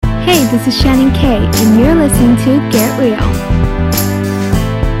Hey, this is Shannon Kay, and you're listening to Get Real.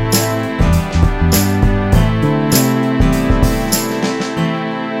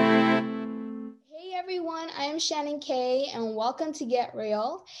 Hey everyone, I am Shannon Kay, and welcome to Get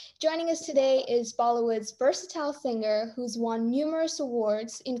Real. Joining us today is Bollywood's versatile singer who's won numerous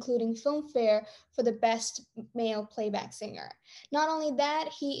awards, including Filmfare for the Best Male Playback Singer. Not only that,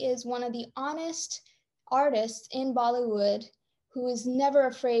 he is one of the honest artists in Bollywood who is never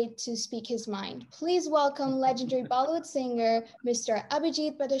afraid to speak his mind. Please welcome legendary Bollywood singer, Mr.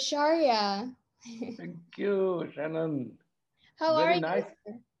 Abhijeet Bhattacharya. Thank you, Shannon. How are Very you? nice.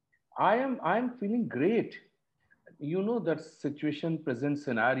 I am feeling great. You know that situation, present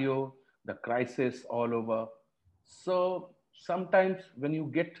scenario, the crisis all over. So sometimes when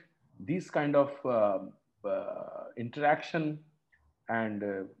you get these kind of interaction,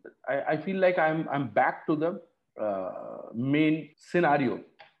 and I feel like I'm back to the main scenario.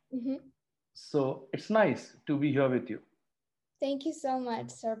 Mhm. So it's nice to be here with you. Thank you so much,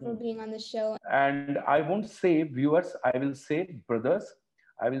 sir, for being on the show. And I won't say viewers, I will say brothers,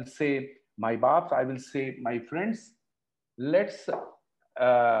 I will say my baps, I will say my friends. Let's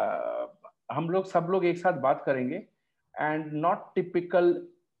हम लोग सब लोग एक साथ बात करेंगे and not typical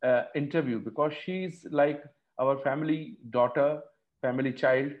interview because she's like our family daughter, family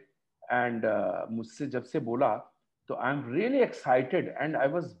child. And मुझसे जब से बोला तो I'm really excited and I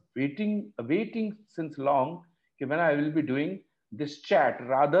was waiting since long कि when I will be doing this chat,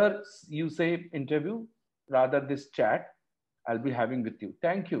 rather you say interview, rather this chat I'll be having with you.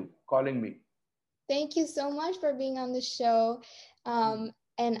 Thank you calling me. Thank you so much for being on the show.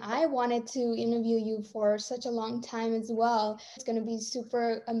 And I wanted to interview you for such a long time as well. It's going to be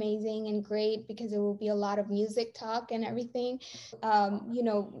super amazing and great because it will be a lot of music talk and everything.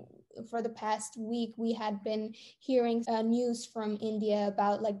 For the past week, we had been hearing news from India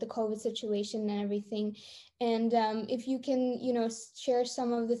about like the COVID situation and everything. And if you can, share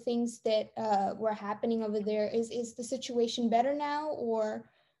some of the things that were happening over there, is the situation better now or?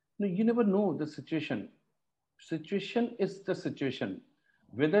 No, you never know the situation. Situation is the situation.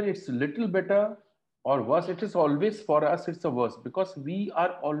 Whether it's a little better or worse, it is always for us. It's a worse because we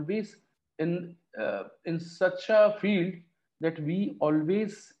are always in such a field that we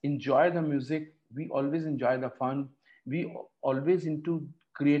always enjoy the music. We always enjoy the fun. We always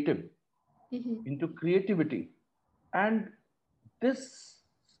creative, Mhm. into creativity, and this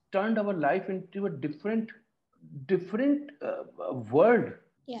turned our life into a different world.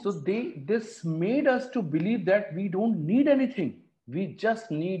 So Yes. this made us to believe that we don't need anything. We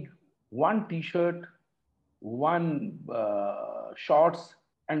just need one t-shirt, one shorts,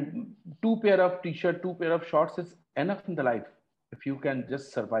 and two pair of t-shirt, two pair of shorts is enough in the life if you can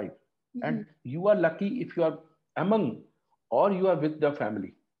just survive. Mhm. And you are lucky if you are among or you are with the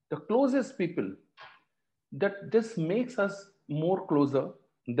family, the closest people, that this makes us more closer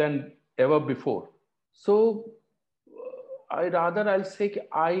than ever before. So I'll say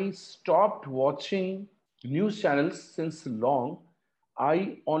I stopped watching news channels since long.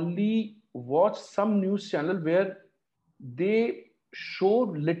 I only watch some news channel where they show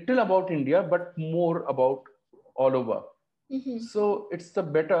little about India but more about all over. Mhm. So it's the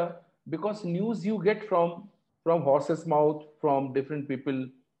better because news you get from horse's mouth, from different people,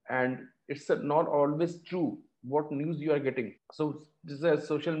 and it's not always true what news you are getting. So this is a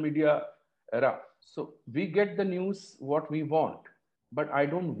social media era. So we get the news what we want, but I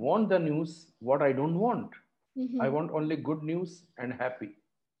don't want the news what I don't want. I Mhm. want only good news and happy.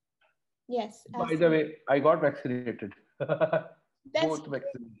 Yes, By the absolutely. way, I got vaccinated. That's Both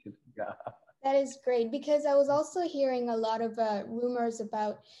vaccination. Yeah. that is great because I was also hearing a lot of rumors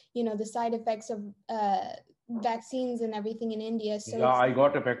about the side effects of vaccines and everything in India. So Yeah, it's I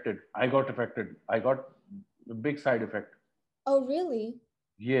got affected. I got affected. I got a big side effect. oh really?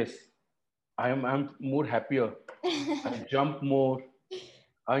 Yes, I'm more happier. I jump more.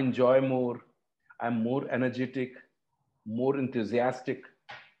 I enjoy more. I'm more energetic, more enthusiastic.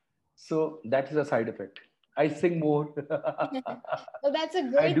 So that is a side effect. I sing more. Well, that's a I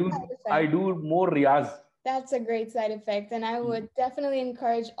great do side I effect. do more riyaz. That's a great side effect. And I would definitely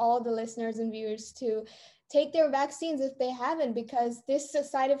encourage all the listeners and viewers to take their vaccines if they haven't, because this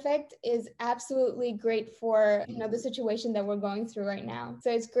side effect is absolutely great for the situation that we're going through right now.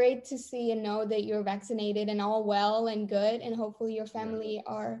 So it's great to see and know that you're vaccinated and all well and good, and hopefully your Yeah. family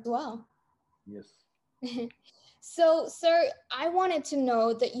are as well. Yes. So, sir, I wanted to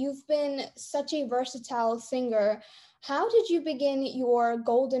know that you've been such a versatile singer. How did you begin your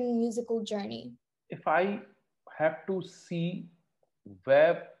golden musical journey? If I have to see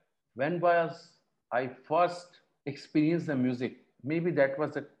where when was I first experienced the music, maybe that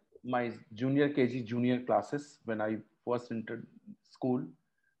was the my junior KG junior classes when I first entered school.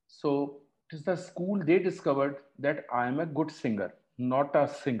 So it is the school they discovered that I am a good singer, not a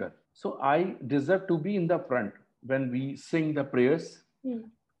singer. So I deserve to be in the front when we sing the prayers Mm.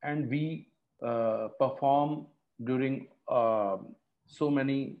 and we perform during so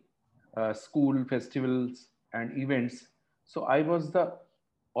many school festivals and events. So I was the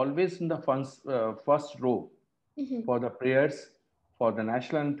always in the first row Mm-hmm. for the prayers, for the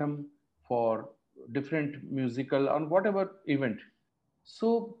national anthem, for different musical or whatever event.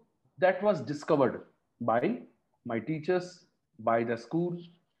 So that was discovered by my teachers, by the school.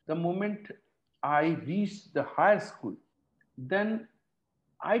 The moment I reached the higher school, then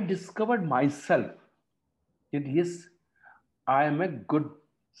I discovered myself that yes, I am a good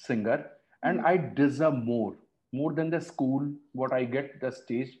singer and Mm-hmm. I deserve more than the school, what I get the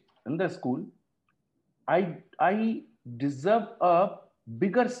stage in the school. I deserve a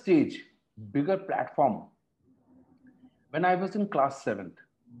bigger stage, bigger platform when I was in class 7th.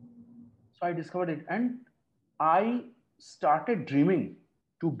 So I discovered it and I started dreaming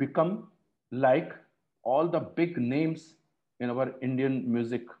to become like all the big names in our Indian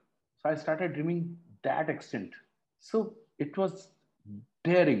music. So I started dreaming that extent. So it was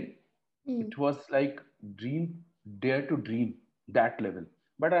daring. Mm. It was like dream, dare to dream that level.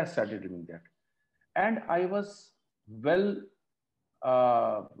 But I started dreaming that. And I was well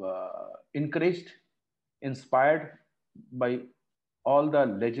encouraged, inspired by all the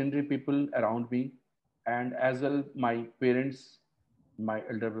legendary people around me, and as well my parents, my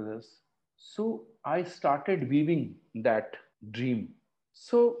elder brothers. So I started weaving that dream.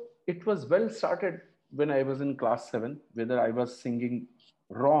 So it was well started when I was in class 7, whether I was singing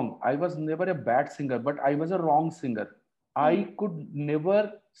wrong. I was never a bad singer, but I was a wrong singer. Mm. I could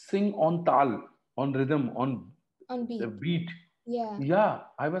never sing on tal, on rhythm, on On the beat. beat. Yeah. Yeah,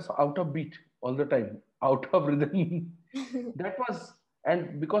 I was out of beat all the time, out of rhythm. That was,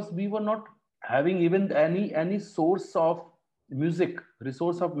 and because we were not having even any source of music,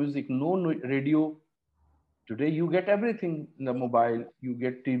 resource of music, no radio. Today you get everything in the Yeah. mobile, you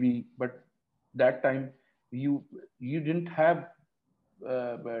get TV, but that time you you didn't have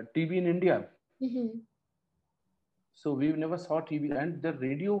TV in India, Mm-hmm. so we never saw TV, and the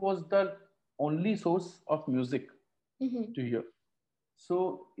radio was the only source of music Mm-hmm. to hear.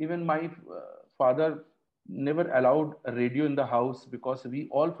 So even my father never allowed a radio in the house because we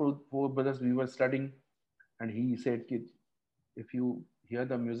all four brothers we were studying, and he said, "Kid, if you hear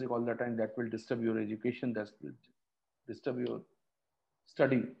the music all the time, that will disturb your education. That will disturb your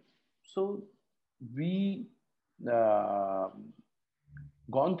study." So we uh,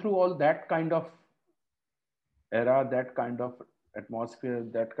 gone through all that kind of era, that kind of atmosphere,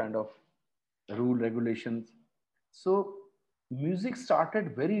 that kind of rule regulations. So music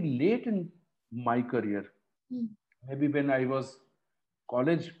started very late in my career. Mm. Maybe when I was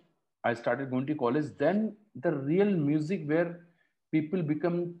college, I started going to college. Then the real music where people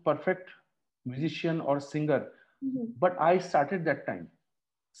become perfect musician or singer. Mm-hmm. But I started that time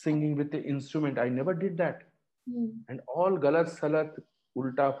singing with the instrument. I never did that. Mm. And all galat salat,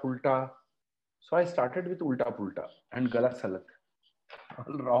 ulta fulta. So I started with ulta pulta and galat salat,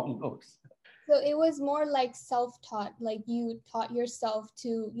 all wrong notes. So it was more like self-taught, like you taught yourself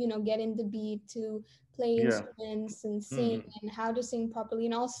to, get in the beat, to play Yeah. instruments and sing Hmm. and how to sing properly,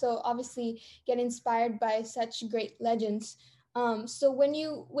 and also obviously get inspired by such great legends. So when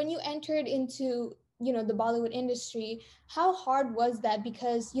you entered into, the Bollywood industry, how hard was that?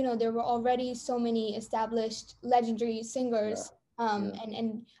 Because, there were already so many established legendary Yeah. singers. Yeah.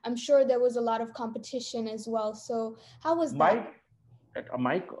 And I'm sure there was a lot of competition as well. So how was that? My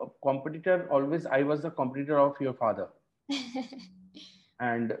my competitor always, I was the competitor of your father,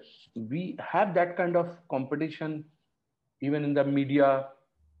 and we have that kind of competition even in the media.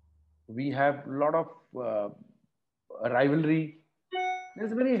 We have a lot of rivalry.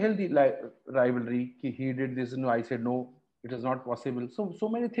 There's very healthy rivalry. He did this, no, I said no, it is not possible. So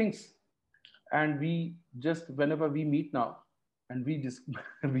many things, and we just whenever we meet now, and we just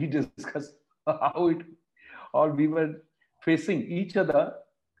we discuss how it or we were facing each other.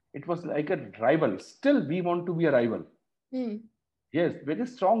 It was like a rival. Still, we want to be a rival. Mm, Yes, very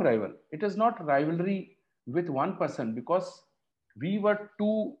strong rival. It is not rivalry with one person because we were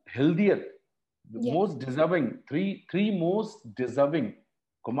two healthier, the yeah. most deserving, three most deserving.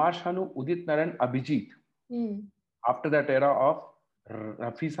 Kumar Shanu, Udit Naran, Abhijit. Mm, After that era of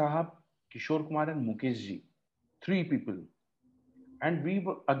Rafi Sahab, Kishore Kumar, and Mukesh ji. Three people. And we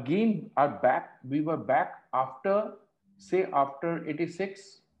were again are back. We were back after, say, after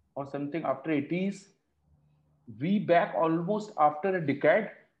 86 or something, after 80s. We back almost after a decade,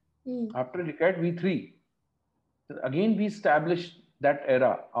 Mm. After a decade, we three. Again, we established that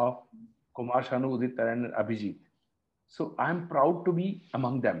era of Kumar Sanu, Udit Narayan, and Abhijit. So I'm proud to be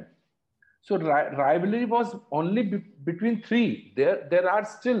among them. So rivalry was only between three. There were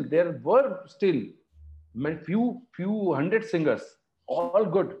still few hundred singers, all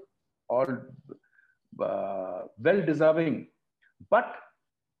good, all well deserving. But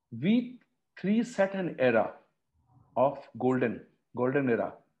we three set an era of golden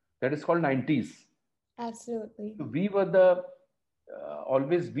era that is called 90s. Absolutely. So we were the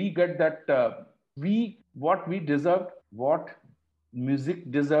always we get that we what we deserved, what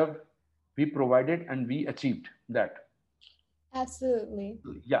music deserved, we provided and we achieved that. Absolutely.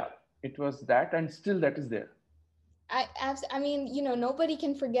 Yeah, it was that, and still that is there. I mean, nobody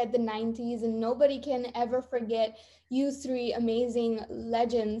can forget the 90s, and nobody can ever forget you three amazing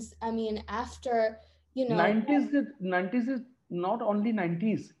legends. I mean, after, you know, 90s is not only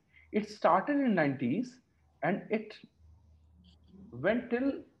 90s. It started in 90s and it went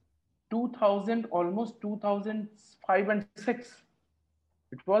till 2000, almost 2005 and 6.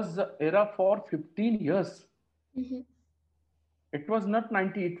 It was the era for 15 years. mhm, It was not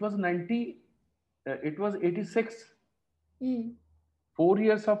 90, it was 90, it was 86. mm, 4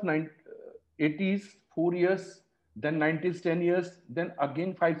 years of 80s, 4 years, then 90s, 10 years, then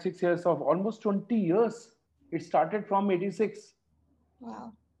again 5, 6 years of almost 20 years. It started from 86,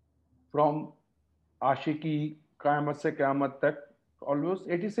 wow. from Ashiki, Qayamat se Qayamat tak, almost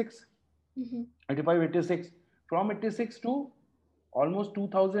 86, Hmm. 85, 86. From 86 to almost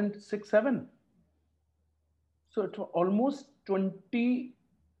 2006, 7. So it was almost 22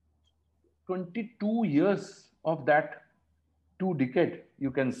 years of that 2 decade,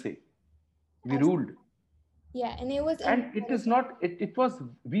 you can say. We Abs- ruled. yeah, and it was And it is incredible. not, it was,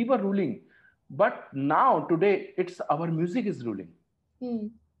 we were ruling. But now, today, it's our music is ruling. Mm.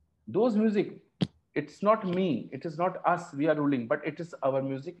 Those music, it's not me, it is not us, we are ruling, but it is our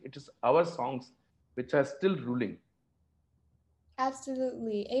music, it is our songs which are still ruling.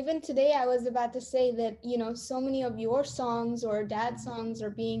 Absolutely. Even today, I was about to say that, so many of your songs or dad's Mhm. songs are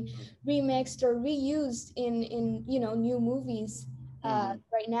being remixed or reused in new movies Mhm.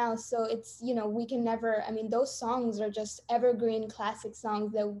 right now. So it's, we can never, I mean, those songs are just evergreen classic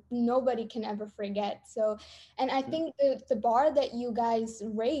songs that nobody can ever forget. So, and I think the bar that you guys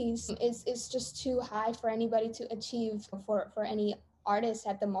raise is just too high for anybody to achieve for any artist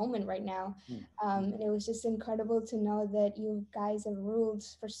at the moment right now. Mhm. And it was just incredible to know that you guys have ruled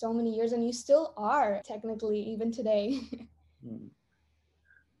for so many years, and you still are technically even today. Mhm.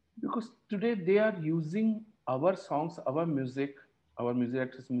 Because today they are using our songs, our music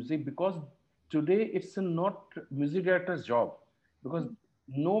directors music, because today it's not music director's job, because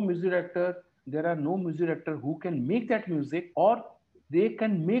no music director, there are no music director who can make that music, or they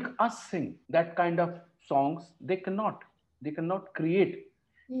can make us sing that kind of songs. They cannot create.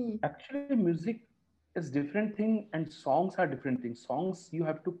 Mm, Actually, music is different thing and songs are different things. Songs you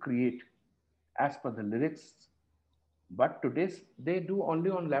have to create as per the lyrics, but today's they do only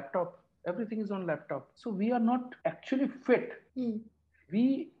on laptop. Everything is on laptop, so we are not actually fit. mm,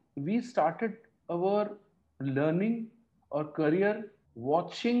 We started our learning or career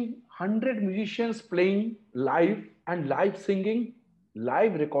watching 100 musicians playing live and live singing,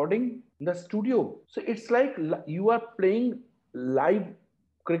 live recording in the studio. So it's like you are playing live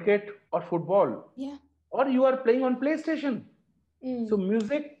cricket or football, yeah. or you are playing on PlayStation. So Mm,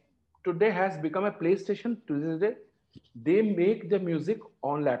 music today has become a PlayStation. Today, they make the music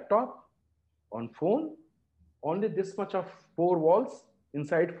on laptop, on phone, only this much of four walls.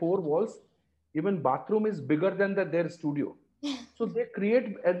 Inside four walls, even bathroom is bigger than their studio. So they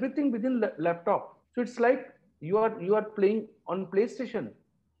create everything within laptop. So it's like you are playing on PlayStation.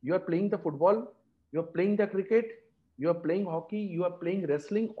 You are playing the football. You are playing the cricket. You are playing hockey. You are playing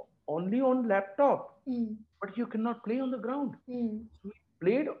wrestling only on laptop, mm, but you cannot play on the ground. mm. We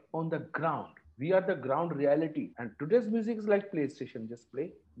played on the ground. We are the ground reality. And today's music is like PlayStation. Just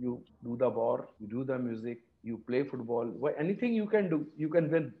play. You do the war, you do the music, you play football. Anything you can do, you can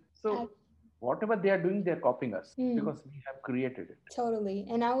win. Ab- So whatever they are doing, they are copying us mm. because we have created it. Totally.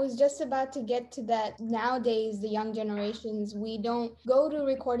 And I was just about to get to that. Nowadays, the young generations, we don't go to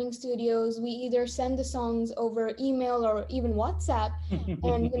recording studios. We either send the songs over email or even WhatsApp.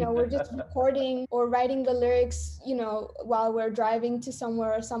 And, we're just recording or writing the lyrics, while we're driving to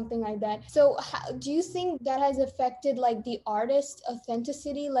somewhere or something like that. So, do you think that has affected like the artist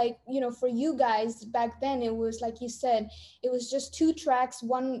authenticity? Like, for you guys back then, it was like you said, it was just two tracks,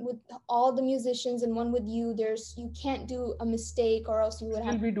 one with all the musicians and one with you. You can't do a mistake or else you would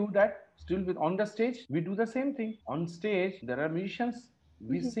have. Still, we do that. Still, with on the stage, we do the same thing. On stage, there are musicians.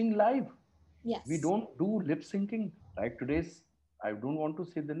 We sing live. We Yes. don't do lip syncing like today's. I don't want to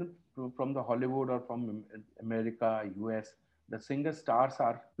say them from the Hollywood or from America, US. The singer stars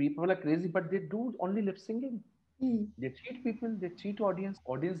are people are crazy, but they do only lip singing. Mm. They cheat people, they cheat audience.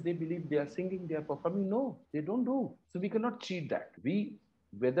 Audience, they believe they are singing, they are performing. No, they don't do. So we cannot cheat that.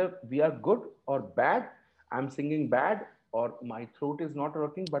 Whether we are good or bad, I'm singing bad or my throat is not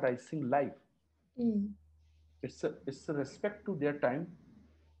working, but I sing live. Mm. It's a respect to their time.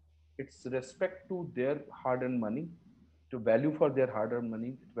 It's respect to their hard-earned money, to value for their hard-earned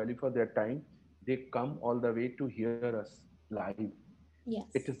money, value for their time. They come all the way to hear us live.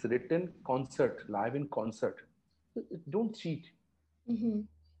 It is Yes. written concert, live in concert. Don't cheat. Mm-hmm.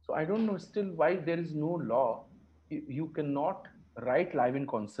 So I don't know still why there is no law. You cannot write live in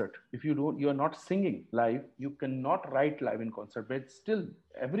concert. If you are not singing live, you cannot write live in concert. But still,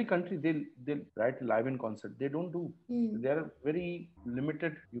 every country they'll write live in concert. They don't do. Mm. They are very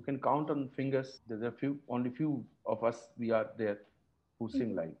limited. You can count on fingers. There's a few, only few of us we are there who sing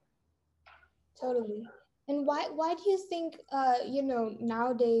Mm-hmm. live. Totally. And why do you think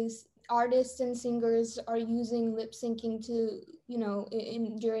nowadays artists and singers are using lip syncing to,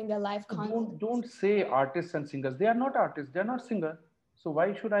 in during their live So concerts? don't say artists and singers. They are not artists. They are not singer. So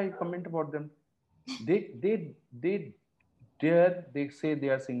why should I comment about them? They dare they say they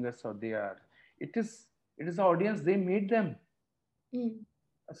are singers or they are. It is the audience. They made them Mm.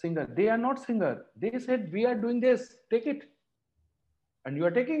 a singer. They are not singer. They said we are doing this. Take it, and you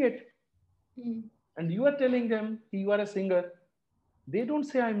are taking it, Mm. and you are telling them you are a singer. They don't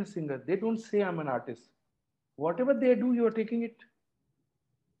say I'm a singer. They don't say I'm an artist. Whatever they do, you are taking it.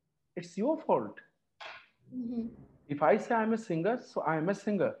 It's your fault. Mm-hmm. If I say I'm a singer, so I'm a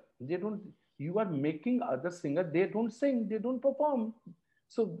singer. They don't. You are making other singer. They don't sing. They don't perform.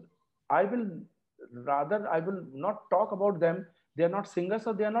 So I will I will not talk about them. They are not singers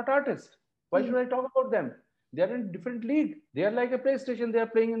or they are not artists. Why Mm. should I talk about them? They are in different league. They are like a PlayStation. They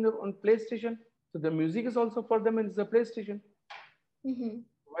are playing on PlayStation. So the music is also for them. It's a PlayStation. Mm-hmm.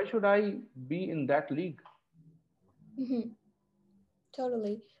 Why should I be in that league? Mm-hmm.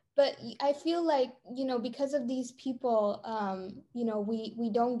 Totally. But I feel like, because of these people, we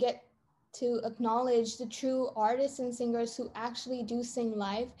don't get to acknowledge the true artists and singers who actually do sing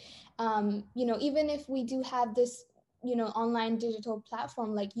live. Even if we do have this, online digital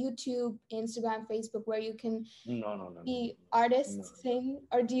platform like YouTube, Instagram, Facebook, where you can No, no, no, no, see no, artists sing,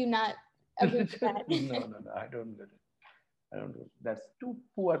 or do you not agree with no, no, that? no, no. I don't get it. I don't know. That's too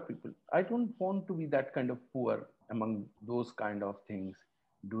poor people. I don't want to be that kind of poor among those kind of things,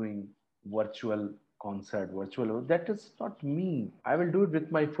 doing virtual concert, virtual. That is not me. I will do it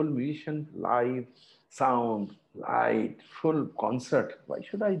with my full musician, live, sound, light, full concert. Why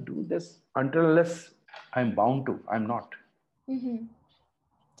should I do this? Until unless I'm bound to. I'm not. Mm-hmm.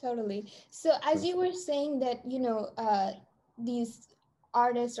 Totally. So as So you were saying that, these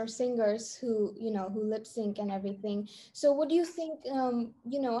artists or singers who, who lip sync and everything. So what do you think,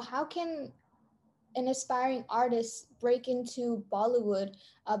 how can an aspiring artist break into Bollywood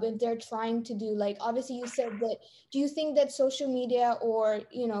if they're trying to do, like, obviously you said that, do you think that social media or,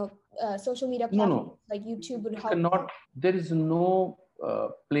 social media no, platforms no. like YouTube would You help them? cannot. There is no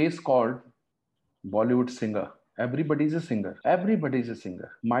place called Bollywood singer. Everybody is a singer. Everybody is a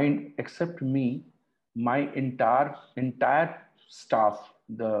singer. Mine, except me, my entire staff,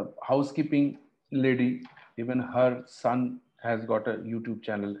 the housekeeping lady, even her son has got a YouTube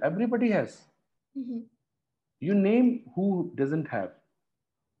channel. Everybody has. Mm-hmm. You name who doesn't have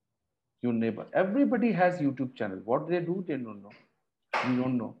your neighbor. Everybody has YouTube channel. What they do, they don't know. We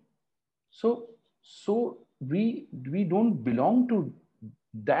don't know. So we don't belong to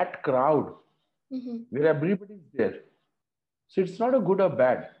that crowd Mm-hmm. where everybody is there. So it's not a good or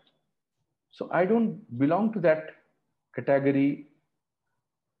bad. So I don't belong to that category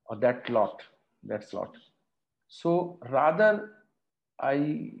or that slot. So rather,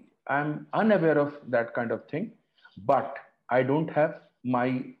 I am unaware of that kind of thing, but I don't have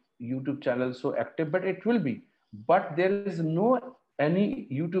my YouTube channel so active, but it will be. But there is no any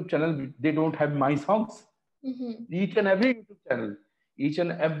YouTube channel, they don't have my songs. Mm-hmm. Each and every YouTube channel, each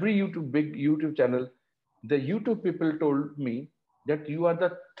and every big YouTube channel, the YouTube people told me that you are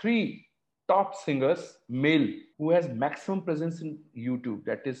the three top singers, male, who has maximum presence in YouTube.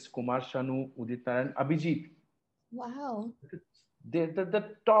 That is Kumar Shanu, Udit Narayan, Abhijeet. Wow. They're the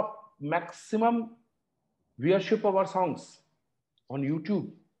top maximum viewership of our songs on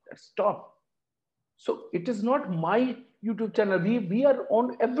YouTube. That's top. So it is not my YouTube channel. We are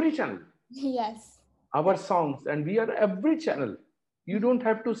on every channel. Yes. Our songs, and we are every channel. You don't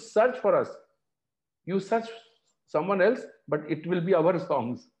have to search for us. You search someone else, but it will be our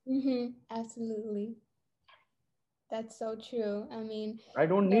songs. Absolutely. That's so true. I mean, I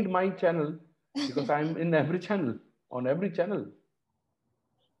don't yeah. need my channel because I'm in every channel, on every channel.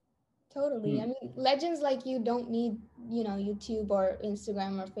 Totally. I Hmm. mean, legends like you don't need, YouTube or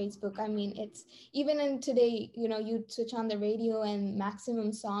Instagram or Facebook. I mean, it's even in today, you switch on the radio and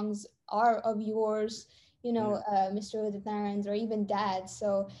maximum songs are of yours, Yeah. Mr. Udit Naran's or even Dad. So,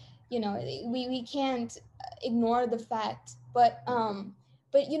 we can't ignore the fact. But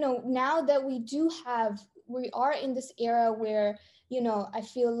now that we are in this era where, I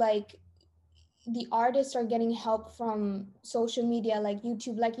feel like the artists are getting help from social media like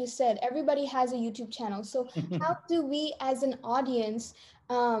YouTube. Like you said, everybody has a YouTube channel. So how do we as an audience,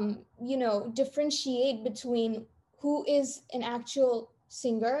 differentiate between who is an actual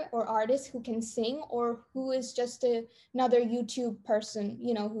singer or artist who can sing, or who is just another YouTube person,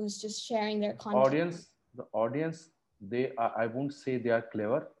 who's just sharing their content? The audience, they are, I won't say they are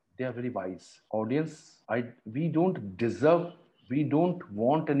clever, they are very wise. Audience, we don't deserve, we don't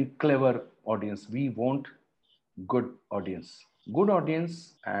want any clever audience. We want good audience. Good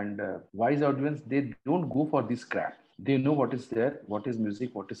audience and wise audience, they don't go for this crap. They know what is there, what is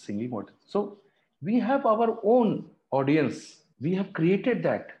music, what is singing, what. So we have our own audience. We have created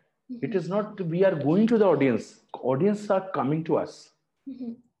that. It Hmm. is not we are going to the audience. Audience are coming to us.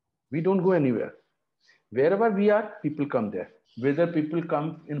 Hmm. We don't go anywhere. Wherever we are, people come there. Whether people come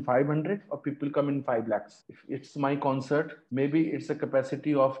in 500 or people come in 5 lakhs. If it's my concert, maybe it's a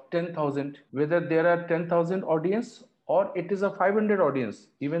capacity of 10,000. Whether there are 10,000 audience or it is a 500 audience,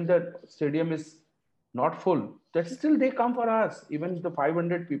 even the stadium is not full, that still they come for us. Even the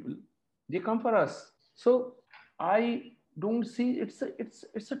 500 people, they come for us. So I don't see it's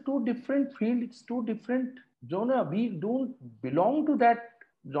a two different field. It's two different genre. We don't belong to that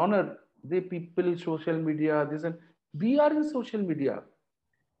genre. The people, social media, this and we are in social media.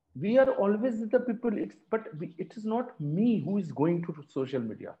 We are always with the people. It is not me who is going to social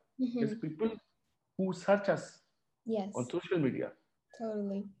media. It's Hmm. people who search us on Yes. social media.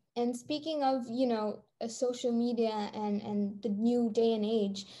 Totally. And speaking of, social media and the new day and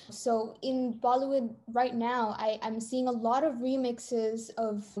age, so in Bollywood right now, I'm seeing a lot of remixes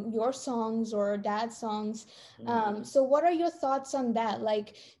of your songs or dad songs. So what are your thoughts on that?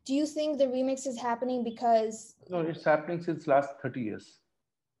 Like, do you think the remix is happening because No, it's happening since last 30 years.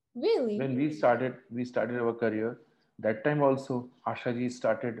 really? When we started our career. That time also, Asha ji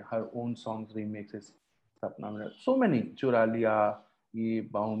started her own songs remixes. Sapna Mein, so many, Chura Liya, Ye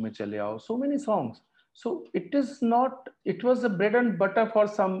Baahon Mein Chale Aao, so many songs. So it is not. It was a bread and butter for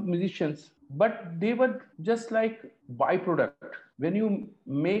some musicians, but they were just like byproduct. When you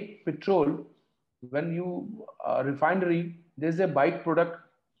make petrol, when you refinery, there's a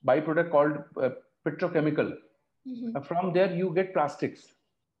byproduct called petrochemical. Mm-hmm. From there, you get plastics.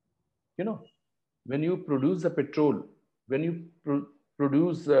 You know, when you produce the petrol, when you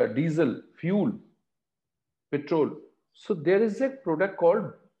produce diesel fuel, petrol, so there is a product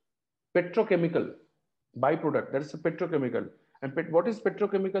called petrochemical byproduct. That is a petrochemical. And what is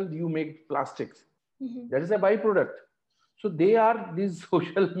petrochemical? You make plastics. Mm-hmm. That is a byproduct. So they are these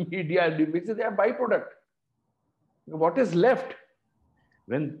social media remixes, they are byproduct. What is left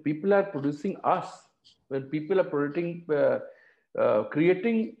when people are producing us, when people are producing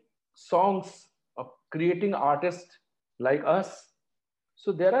creating songs, creating artists like us,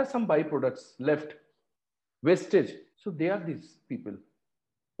 so there are some byproducts left, wastage. So they are these people.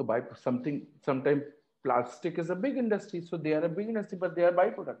 So by something, sometimes plastic is a big industry, so they are a big industry, but they are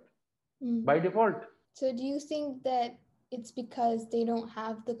byproduct Mm. by default. So do you think that it's because they don't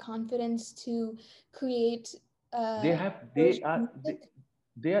have the confidence to create They uh have original music?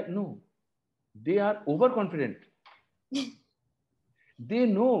 they are no, they are overconfident. They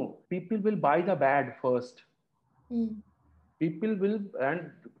know people will buy the bad first. Mm. People will,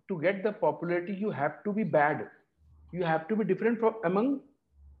 and to get the popularity you have to be bad, you have to be different from among.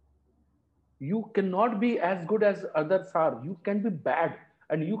 You cannot be as good as others are. You can be bad,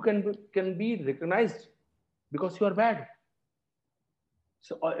 and you can be recognized because you are bad.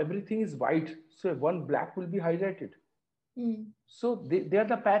 So everything is white, so one black will be highlighted. Mm. So they are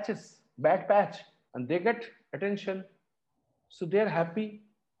the patches, bad patch, and they get attention. So they are happy.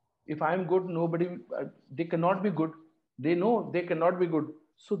 If I'm good, nobody, they cannot be good. They know they cannot be good.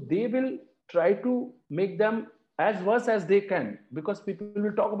 So they will try to make them as worse as they can because people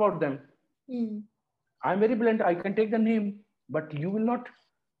will talk about them. Mm. I'm very blunt. I can take the name, but you will not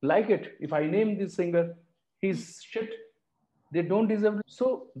like it. If I name this singer, he's shit. They don't deserve.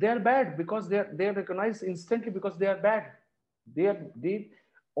 So they are bad because they are recognized instantly because they are bad. They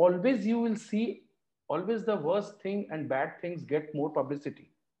always, you will see always the worst thing and bad things get more publicity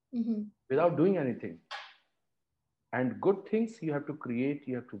Mm-hmm. without doing anything. And good things you have to create,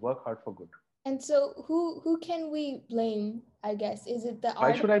 you have to work hard for good. And so who can we blame, I guess? Is it the Why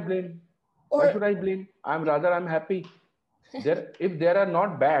artist should I blame? Why or should I blame? I'm happy. There, if there are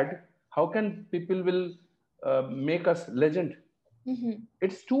not bad, how can people will make us legend? Mhm.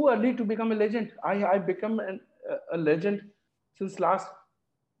 It's too early to become a legend. I become a legend since last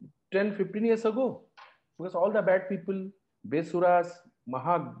 10, 15 years ago. Because all the bad people, Besuras,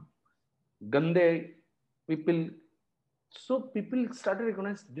 Maha Gande people, so people started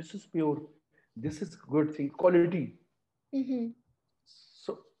recognize this is pure, this is good thing, quality. Mhm.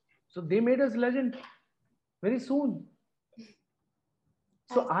 So so they made us legend very soon.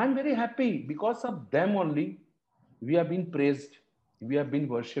 So As I'm very happy because of them only. We have been praised, we have been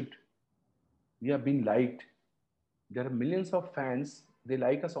worshipped, we have been liked. There are millions of fans. They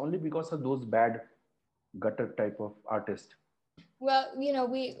like us only because of those bad gutter type of artists. well,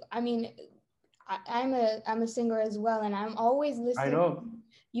 I mean, I'm a singer as well, and I'm always I listening know. to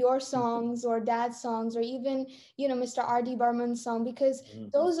your songs or dad's songs or even, Mr. R.D. Burman's song because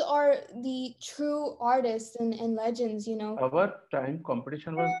those are the true artists and legends. Our time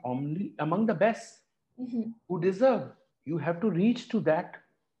competition was only among the best Hmm. who deserve. You have to reach to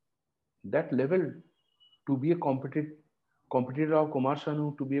that level to be a competitor of Kumar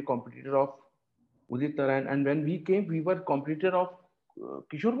Sanu, to be a competitor of Udit Narayan. And when we came, we were competitor of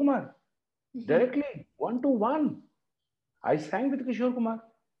Kishore Kumar Hmm. directly, 1-1. I sang with Kishore Kumar.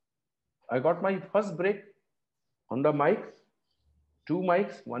 I got my first break on the mic, two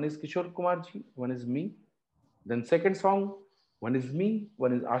mics. One is Kishore Kumar ji, one is me. Then second song, one is me,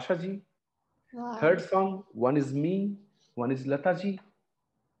 one is Asha ji. Wow. Third song, one is me, one is Lata ji.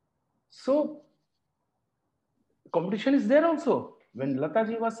 So competition is there also. When Lata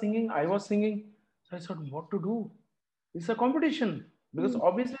ji was singing, I was singing. So I thought, what to do? It's a competition because Mm-hmm.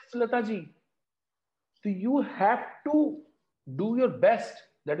 obviously it's Lata ji. So you have to do your best.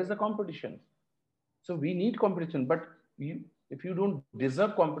 That is a competition. So we need competition, but if you don't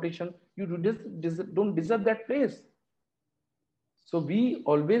deserve competition, you don't deserve that place. So we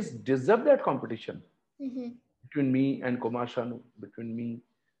always deserve that competition Mm-hmm. between me and Kumar Sanu,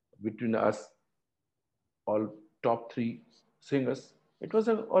 between us, all top three singers. It was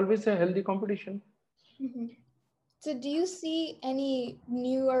always a healthy competition. Mm-hmm. So do you see any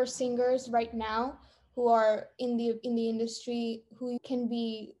newer singers right now who are in the industry who can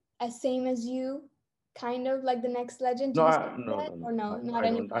be as same as you, kind of like the next legend? Do No, you see no, that no, or no. no? Not I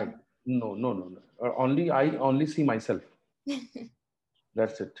don't. anymore. No, no, no, no. I only see myself.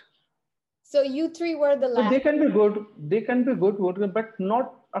 That's it. So you three were the But last. they can be good. They can be good, but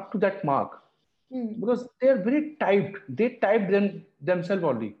not up to that mark Mm. because they are very typed. They type themselves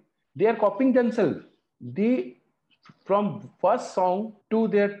only. They are copying themselves. They from first song to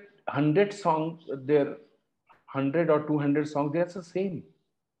their 100 song, their 100 or 200 songs, they are the same.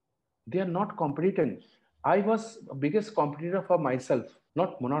 They are not competent. I was biggest competitor for myself,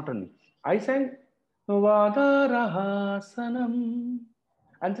 not monotony. I sang Vada Raha Sanam.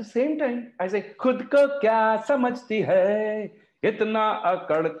 And at the same time, I say खुद को क्या समझती है इतना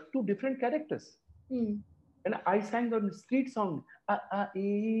अकड़, two different characters. Mm. And I sang the street song.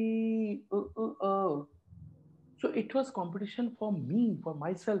 So it was competition for me, for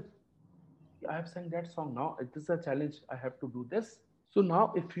myself. I have sang that song. Now it is a challenge. I have to do this. So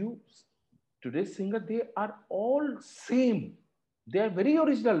now, if you today's singer, they are all same. They are very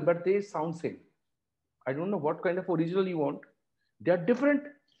original, but they sound same. I don't know what kind of original you want. They are different.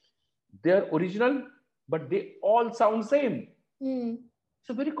 They are original, but they all sound same. Mm.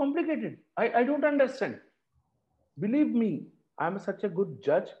 So very complicated. I don't understand. Believe me, I'm such a good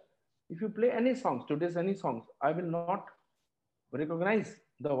judge. If you play any songs, today's any songs, I will not recognize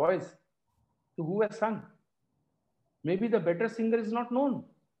the voice to who has sung. Maybe the better singer is not known.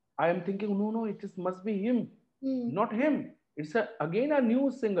 I am thinking, no, no, it is must be him, Mm. not him. It's again a new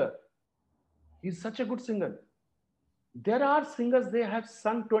singer. He's such a good singer. There are singers, they have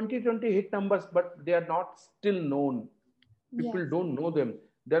sung 20 hit numbers, but they are not still known. People Yes. don't know them.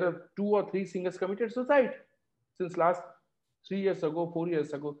 There are 2 or 3 singers committed suicide since last 3 years ago, 4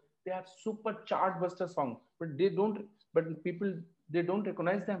 years ago. They have super chartbuster songs, but they don't. But people they don't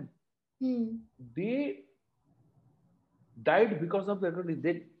recognize them. Mm. They died because of the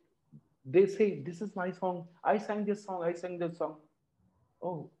they say this is my song. I sang this song. I sang this song.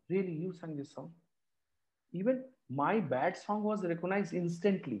 Oh, really? You sang this song? Even my bad song was recognized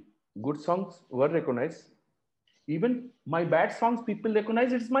instantly. Good songs were recognized. Even my bad songs, people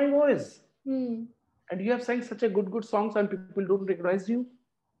recognize it's my voice. Mm. And you have sang such a good songs, and people don't recognize you.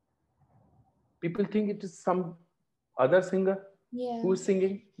 People think it is some other singer who Yeah. is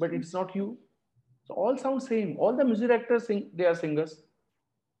singing, but it's not you. So all sound same. All the music actors sing, they are singers.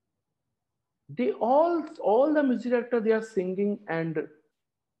 They all the music actors they are singing, and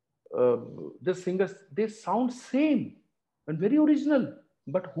uh, the singers they sound same and very original.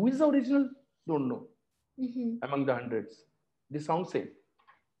 But who is the original? Don't know. Mm-hmm. Among the hundreds, they sound same.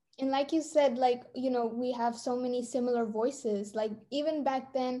 And like you said, like, we have so many similar voices. Like even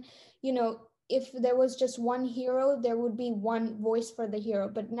back then, if there was just one hero, there would be one voice for the hero.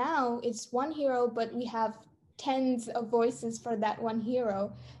 But now it's one hero, but we have tens of voices for that one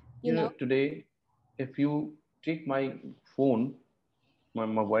hero, you know? Today, if you take my phone, my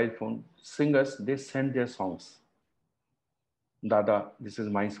mobile phone, singers they send their songs. Dada, this is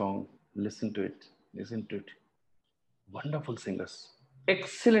my song. Listen to it. Listen to it. Wonderful singers.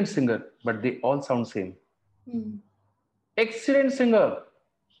 Excellent singer, but they all sound same. Mm. Excellent singer,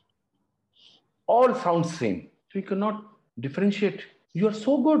 all sound same. So you cannot differentiate. You are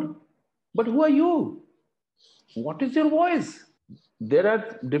so good, but who are you? What is your voice? There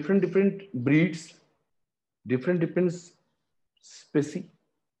are different breeds, different species.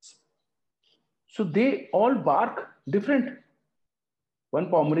 So they all bark different. One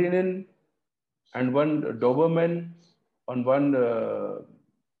Pomeranian and one Doberman and one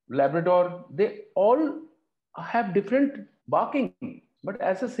Labrador, they all have different barking. But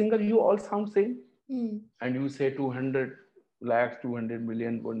as a singer, you all sound same. Mm. And you say 200 lakhs, 200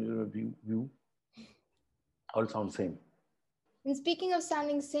 million, view, all sound same. And speaking of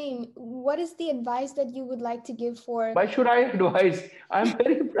sounding same, what is the advice that you would like to give for? Why should I advise? I'm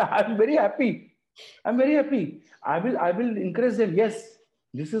very happy. I'm very happy. I will encourage them. Yes,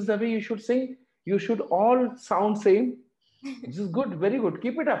 this is the way you should sing. You should all sound same. This is good, very good.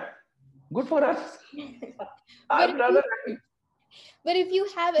 Keep it up. Good for us. But I'm rather happy. if you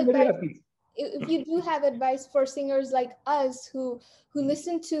have I'm very advice, happy. if you do have advice for singers like us who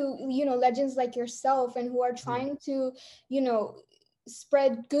listen to legends like yourself and who are trying to you know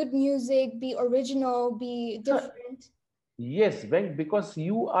spread good music, be original, be different. Yes, because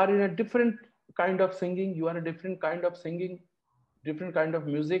you are in a different kind of singing, you are a different kind of singing, different kind of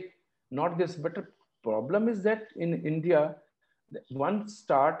music, not this. But the problem is that in India, once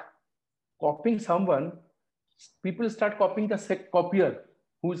start copying someone, people start copying the copier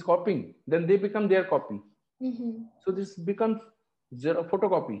who is copying, then they become their copy. Mm-hmm. So this becomes zero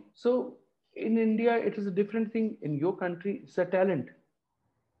photocopy. So in India, it is a different thing. In your country, it's a talent.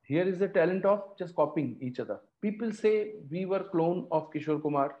 Here is the talent of just copying each other. People say we were clone of Kishore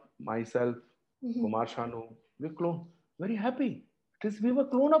Kumar, myself, Mm-hmm. Kumar Shanu. We clone. Very happy. It is we were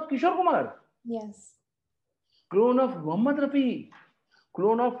clone of Kishore Kumar, Yes. clone of Muhammad Rafi,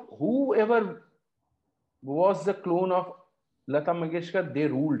 clone of whoever was the clone of Lata Mangeshkar. They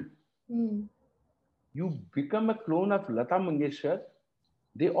ruled. Mm. You become a clone of Lata Mangeshkar.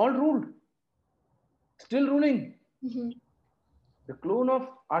 They all ruled. Still ruling. Mm-hmm. The clone of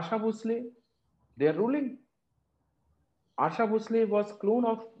Asha Bhosle. They are ruling. Asha Bhosle was clone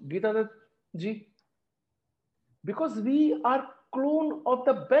of Geeta Dutt ji. Because we are clone of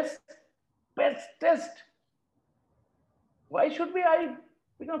the bestest. Why should we I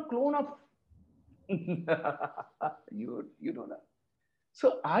become clone of you know that.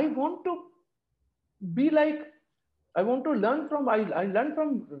 So I want to be like I want to learn from I learned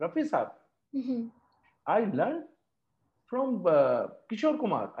from Rafi Saab. Mm-hmm. I learned from Kishore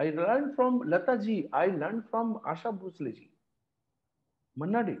Kumar. I learned from Lata ji. I learned from Asha Bhosle ji.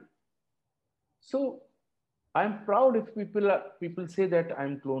 Manna Dey. So I'm proud if people say that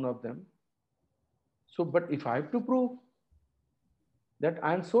I'm clone of them. So, but if I have to prove that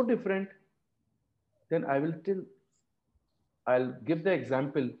I am so different, then I'll give the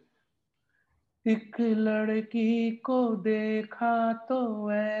example. एक लड़की को देखा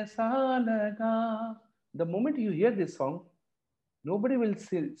तो ऐसा लगा. The moment you hear this song, nobody will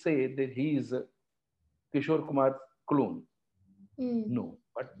say that he is a Kishore Kumar's clone. Mm. No,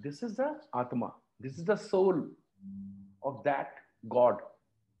 but this is the Atma. This is the soul of that God,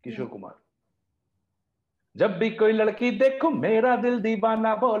 Yeah. Kishore Kumar. जब भी कोई लड़की देखो मेरा दिल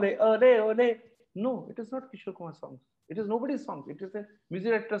दीवाना बोले ओले ओले. No, it is not Kishore Kumar songs. It is nobody's songs. It is a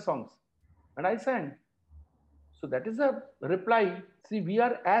music actor songs. And I sang. So that is a reply. See, we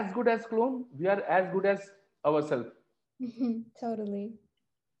are as good as clone. We are as good as ourselves. Totally.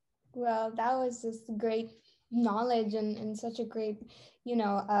 Well, that was just great knowledge and such a great,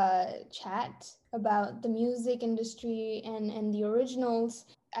 chat about the music industry and the originals.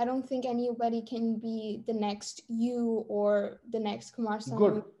 I don't think anybody can be the next you or the next Kumar Sanu.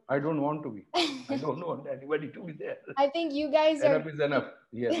 Good. I don't want to be. I don't want anybody to be there. I think you guys are Enough is enough.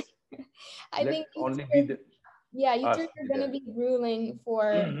 Yes. I Let think only be the yeah, you two us are be going to there. be ruling for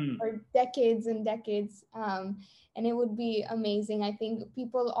decades and decades, and it would be amazing. I think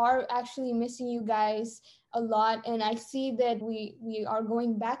people are actually missing you guys a lot, and I see that we are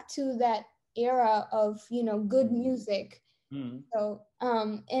going back to that era of good Hmm. music. Hmm. So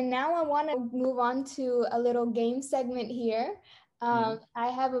and now I want to move on to a little game segment here. Hmm. I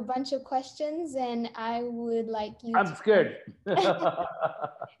have a bunch of questions, and I would like you I'm scared.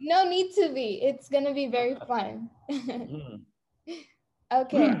 no need to be. It's going to be very fun. Hmm.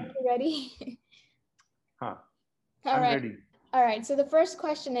 Okay, are you ready? Huh. All I'm right. ready. All right. So the first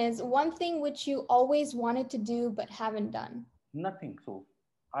question is one thing which you always wanted to do but haven't done. Nothing. So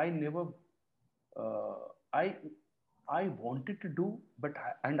I never. Uh, I I wanted to do, but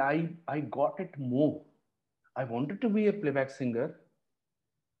I got it more. I wanted to be a playback singer,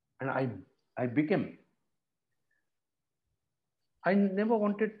 and I became. I never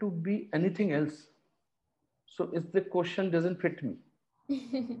wanted to be anything else. So if the question doesn't fit me,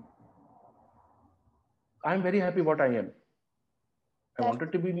 I'm very happy what I am. I That's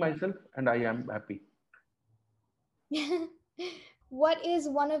wanted to be myself, and I am happy. what is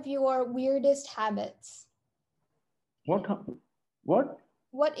one of your weirdest habits? What? What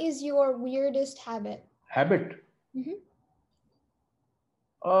What is your weirdest habit? habit? Mhm.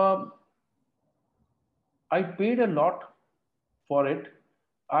 Um, I paid a lot for it.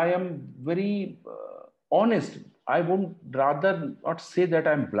 I am very honest. I would rather not say that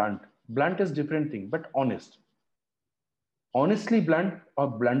I'm blunt. Blunt is different thing, but honest. Honestly blunt or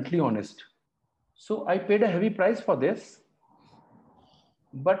bluntly honest. So I paid a heavy price for this,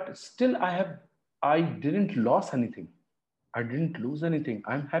 but still I didn't lose anything. I didn't lose anything.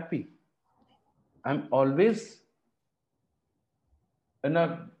 I'm happy. I'm always and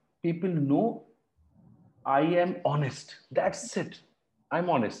people know I am honest. That's it. I'm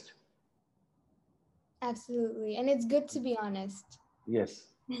honest. Absolutely. And it's good to be honest. Yes.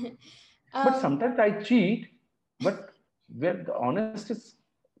 But um, sometimes I cheat, but where the honest is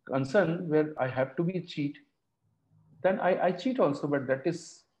concerned, where I have to be cheat, then I cheat also, but that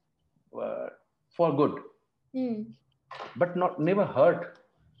is uh, for good. mm, But not never hurt,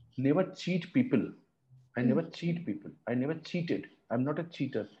 never cheat people. I mm. never cheat people. I never cheated. I'm not a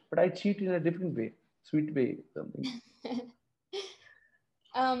cheater, but I cheat in a different way, sweet way, something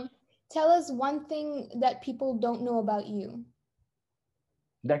um, tell us one thing that people don't know about you.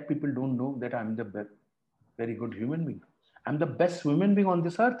 that people don't know that I'm the very good human being. I'm the best human being on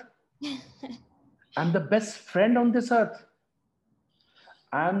this earth. I'm the best friend on this earth.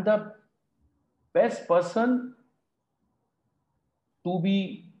 I'm the best person to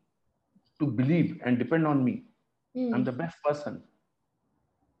be to believe and depend on me. I'm Mm, the best person.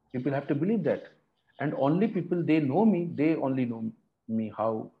 People have to believe that. And only people they know me, they only know me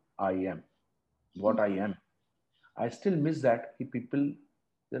how I am, what I am. I still miss that. People,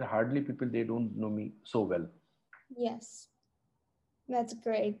 there are hardly people they don't know me so well. yes. That's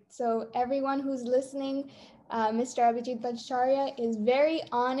great. So everyone who's listening, Mr. Abhijeet Bhattacharya is very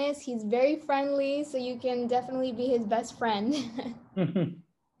honest. He's very friendly, so you can definitely be his best friend.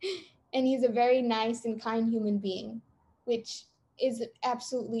 And he's a very nice and kind human being, which is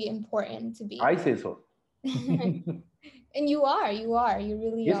absolutely important to be. I say so. And you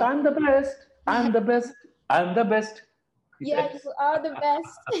really Yes, are. I'm the best. I'm the best. I'm the best. Yeah, Yes. you are the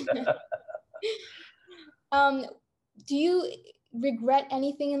best. um, do you regret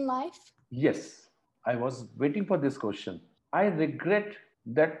anything in life? Yes. I was waiting for this question. I regret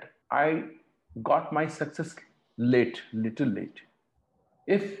that I got my success late, little late.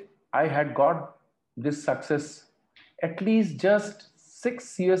 If I had got this success at least just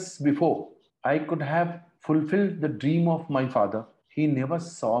 6 years before, I could have fulfilled the dream of my father. He never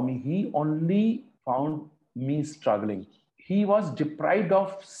saw me, he only found me struggling. He was deprived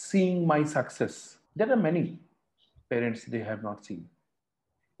of seeing my success. There are many parents they have not seen.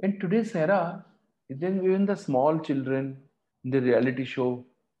 In today's era, then even the small children, in the reality show,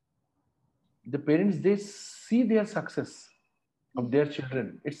 the parents they see their success of their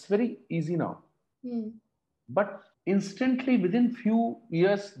children. It's very easy now. Mm, But instantly within few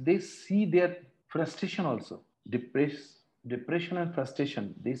years they see their frustration also. Depression and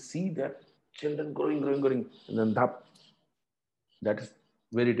frustration. They see their children growing, and then that is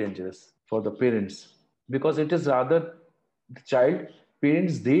very dangerous for the parents because it is rather the child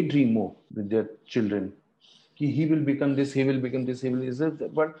parents they dream more with their children. He will become this, he will become this, he will is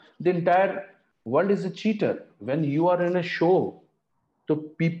it, but the entire world is a cheater. When you are in a show, so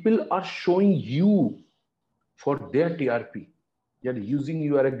people are showing you for their TRP. They're using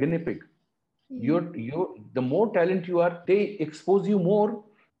you are a guinea pig. mm, You the more talent you are, they expose you more.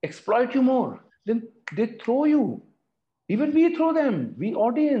 exploit you more. Then they throw you. Even we throw them. We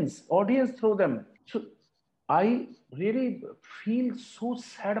audience throw them. So I really feel so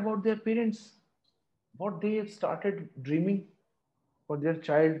sad about their parents. What they started dreaming for their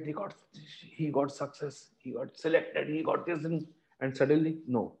child, he got success, he got selected, he got this, and suddenly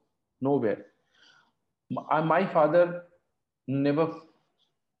no, nowhere. My father never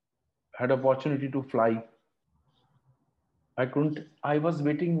had opportunity to fly. I couldn't. I was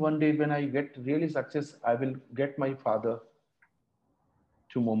waiting one day when I get really success. I will get my father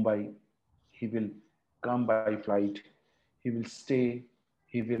to Mumbai. He will come by flight. He will stay.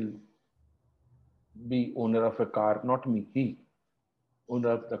 He will be owner of a car, not me. He owner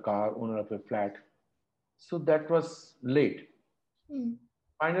of the car, owner of a flat. So that was late. Mm.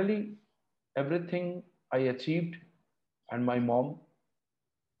 Finally, everything I achieved, and my mom,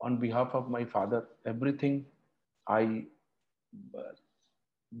 on behalf of my father, everything I uh,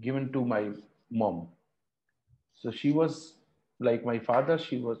 given to my mom. So she was like my father,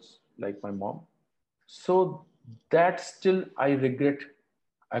 she was like my mom. So that still I regret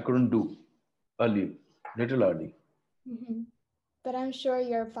I couldn't do early, little early. Mhm. But I'm sure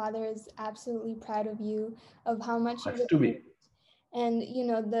your father is absolutely proud of you, of how much you've Has to achieved, be. and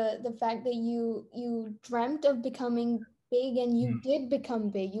the fact that you dreamt of becoming big and you did become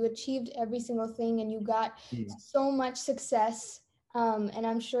big. You achieved every single thing and you got Mm. so much success. And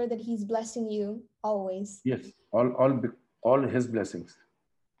I'm sure that he's blessing you always. Yes, all his blessings.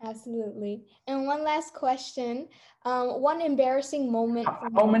 Absolutely. And one last question. One embarrassing moment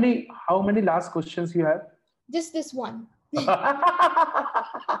from your life. How many last questions you have? Just this one.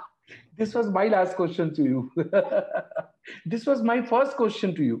 This was my last question to you. This was my first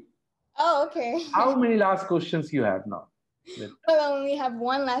question to you. Oh, okay. How many last questions you have now? Let- Well, I only have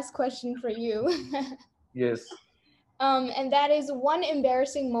one last question for you. yes. And that is one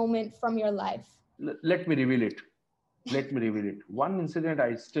embarrassing moment from your life. Let me reveal it. Let me reveal it. One incident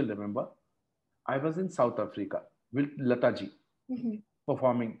I still remember. I was in South Africa with Lataji Mhm.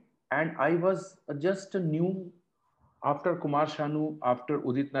 performing, and I was just a new after Kumar Shanu, after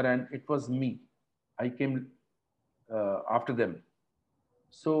Udit Narayan. It was me. I came after them.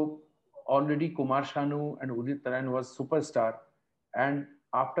 So already Kumar Shanu and Udit Narayan was superstar, and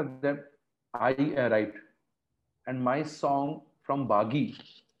after them I arrived, and my song from Bagi,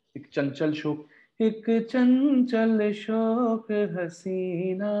 एक चंचल शोक, एक चंचल शोक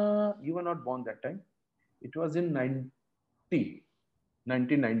हसीना. You were not born that time. It was in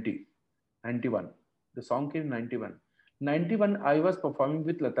 1990, 91. The song came in 91. 91, I was performing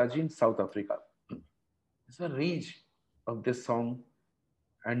with Lataji in South Africa. It's a rage of this song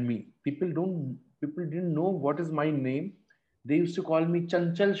and me. People didn't know what is my name. They used to call me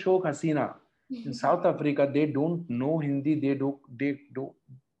Chanchal Shok Hasina. In South Africa, they don't know Hindi. They don't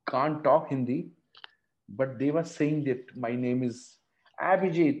can't talk Hindi, but they were saying that my name is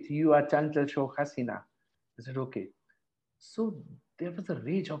Abhijeet. You are Chanchal Shok Hasina. I said okay. So there was a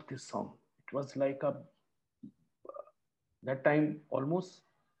rage of this song. It was like a that time almost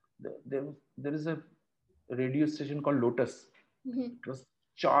there is a radio station called Lotus. Mhm. It was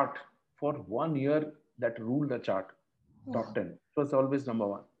chart for 1 year that ruled the chart, top Wow. 10. It was always number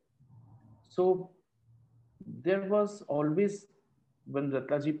one. So there was always when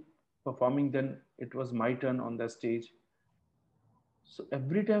Ratlaji performing, then it was my turn on the stage. So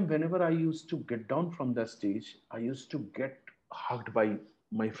every time, whenever I used to get down from the stage, I used to get hugged by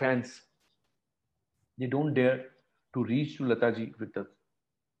my fans. They don't dare to reach to Lataji with the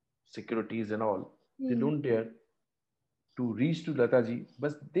securities and all. They Mm. don't dare to reach to Lataji,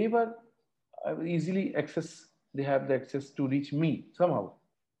 but they were easily access. They have the access to reach me somehow.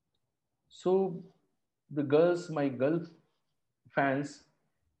 So the girls, my girl fans,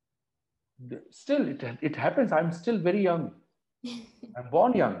 still it happens. I'm still very young. I'm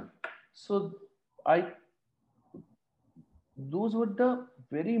born young, so I those were the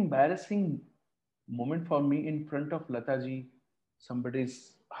very embarrassing moment for me in front of Lataji. Somebody's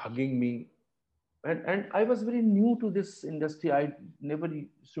hugging me, and I was very new to this industry. I never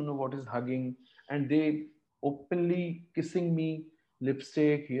used to know what is hugging, and they openly kissing me,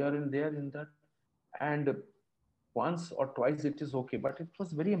 lipstick here and there in that, and once or twice it is okay, but it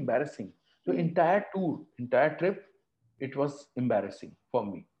was very embarrassing. The Mm. entire tour, entire trip, it was embarrassing for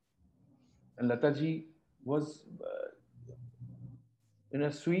me. And Lataji was in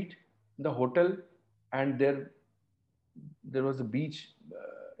a suite in the hotel, and there was a beach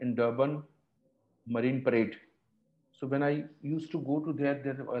in Durban, Marine Parade. So when I used to go to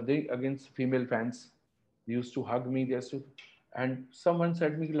there were they against female fans. They used to hug me. They used to, and someone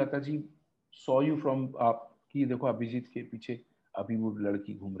said me, Lata ji saw you from आप कि देखो अभिजीत के पीछे अभी वो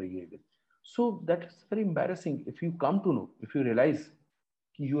लड़की घूम रही है. So that is very embarrassing if you come to know, if you realize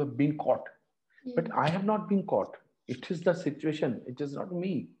you have been caught. But Mm. I have not been caught. It is the situation. It is not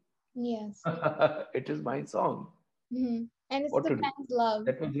me. Yes. It is my song. And it's What the to do? fans' love.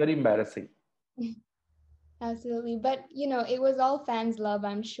 That was very embarrassing. Absolutely. But it was all fans' love,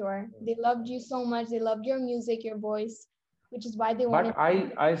 I'm sure. They loved you so much. They loved your music, your voice, which is why they wanted.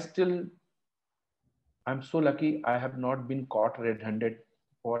 But I still, I'm so lucky I have not been caught red-handed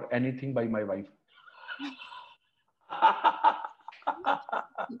for anything by my wife.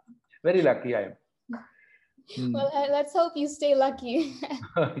 Very lucky I am. Hmm. Well, let's hope you stay lucky.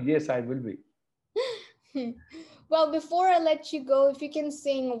 Yes, I will be. Well, before I let you go, if you can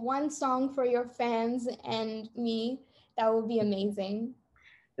sing one song for your fans and me, that would be amazing.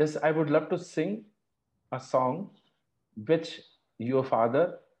 Yes, I would love to sing a song which your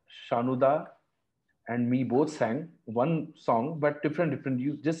father, Shanuda, and me both sang one song, but different.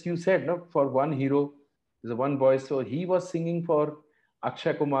 You said no for one hero, there's one voice. So he was singing for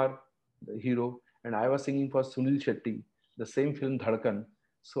Akshay Kumar, the hero, and I was singing for Sunil Shetty, the same film Dhadkan.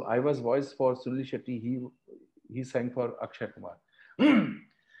 So I was voice for Sunil Shetty. He sang for Akshay Kumar.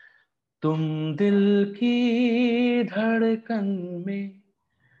 तुम दिल की धड़कन में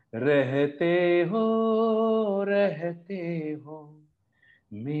रहते हो रहते हो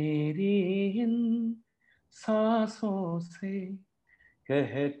मेरी इन सांसों से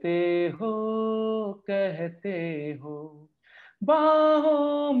कहते हो कहते हो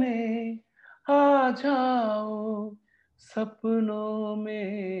बाहों में आ जाओ सपनों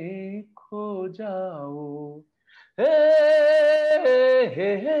में खो जाओ हे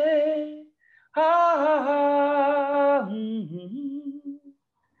हे हा हा हा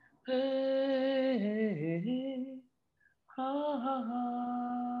हे ha ha ha.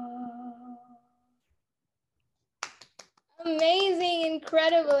 Amazing,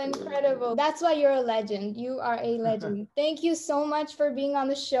 incredible, incredible. That's why you're a legend. You are a legend. Thank you so much for being on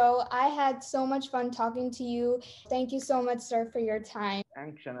the show. I had so much fun talking to you. Thank you so much, sir, for your time.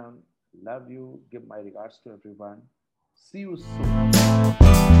 Thanks, Shannon. Love you. Give my regards to everyone. See you soon.